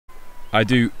I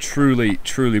do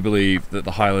truly believe that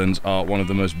the Highlands are one of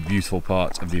the most beautiful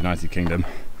parts of the United Kingdom,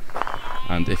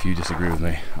 and if you disagree with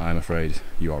me, I'm afraid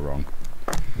you are wrong.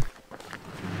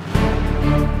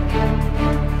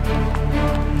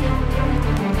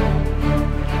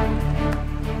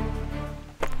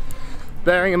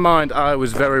 Bearing in mind I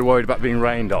was very worried about being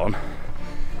rained on,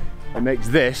 it makes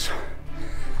this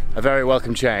a very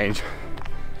welcome change,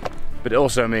 but it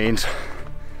also means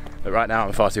that right now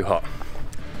I'm far too hot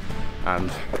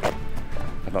and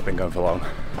I've not been going for long.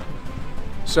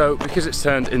 So because it's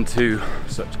turned into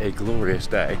such a glorious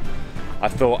day, I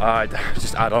thought I'd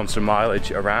just add on some mileage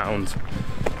around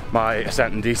my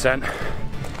ascent and descent,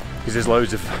 because there's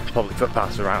loads of public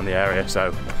footpaths around the area.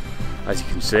 So as you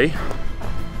can see,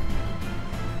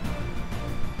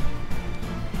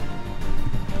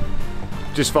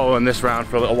 just following this round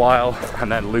for a little while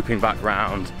and then looping back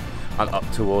round and up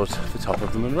towards the top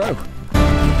of the Munro.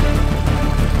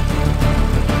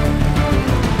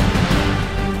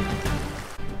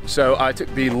 So I took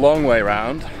the long way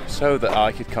round so that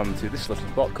I could come to this little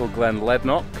spot called Glen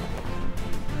Lednock.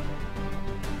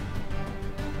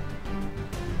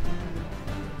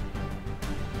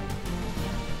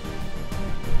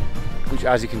 Which,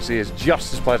 as you can see, is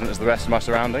just as pleasant as the rest of my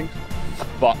surroundings.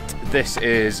 But this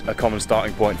is a common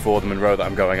starting point for the Munro that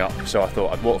I'm going up, so I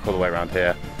thought I'd walk all the way around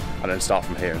here and then start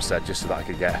from here instead, just so that I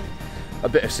could get a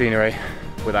bit of scenery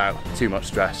without too much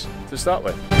stress to start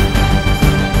with.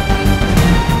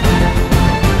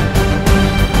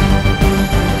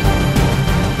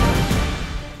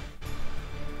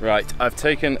 Right, I've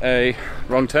taken a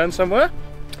wrong turn somewhere,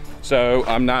 so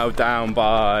I'm now down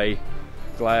by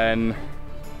Glen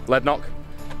Lednock,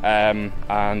 and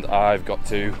I've got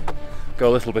to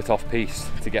go a little bit off piste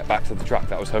to get back to the track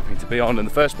that I was hoping to be on in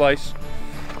the first place,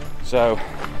 so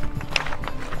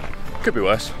could be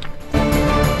worse.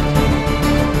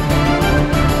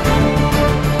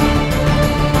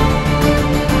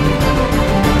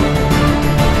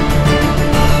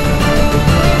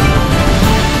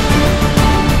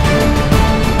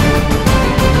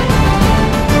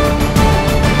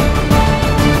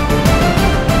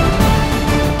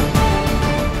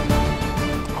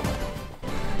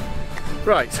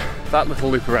 Right, that little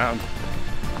loop around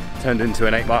turned into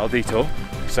an 8-mile detour,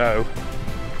 so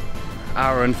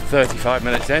hour and 35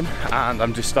 minutes in, and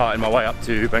I'm just starting my way up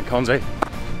to Ben Chonzie,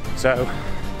 so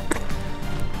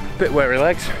a bit weary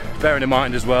legs, bearing in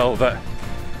mind as well that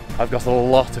I've got a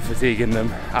lot of fatigue in them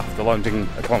after lunging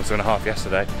 1.5 kilometres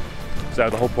yesterday. So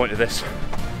the whole point of this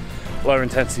lower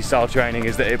intensity style training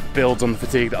is that it builds on the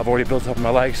fatigue that I've already built up in my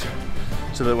legs,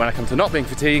 so that when I come to not being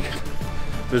fatigued,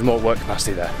 there's more work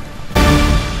capacity there.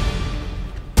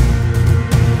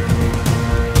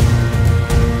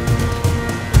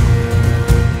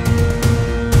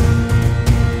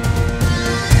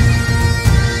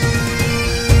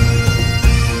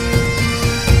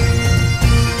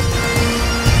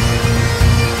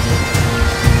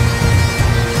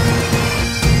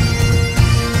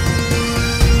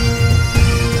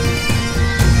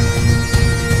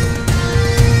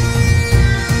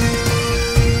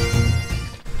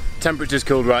 Temperature's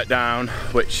cooled right down,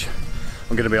 which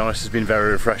I'm going to be honest has been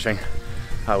very refreshing.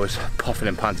 I was puffing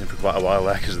and panting for quite a while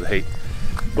there because of the heat,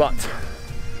 but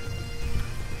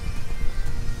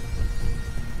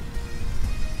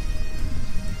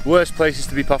worst places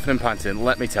to be puffing and panting,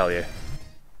 let me tell you.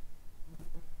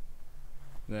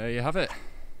 There you have it,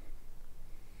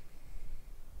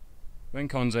 Ben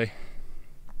Chonzie.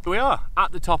 Here we are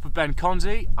at the top of Ben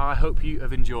Chonzie. I hope you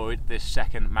have enjoyed this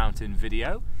second mountain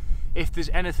video. If there's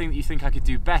anything that you think I could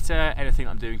do better, anything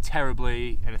I'm doing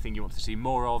terribly, anything you want to see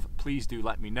more of, please do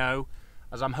let me know,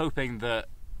 as I'm hoping that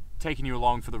taking you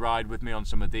along for the ride with me on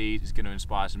some of these is going to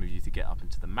inspire some of you to get up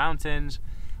into the mountains,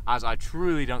 as I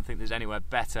truly don't think there's anywhere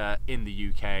better in the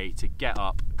UK to get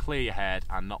up, clear your head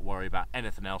and not worry about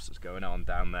anything else that's going on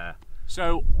down there.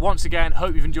 So once again,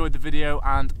 hope you've enjoyed the video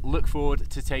and look forward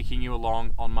to taking you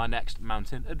along on my next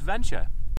mountain adventure.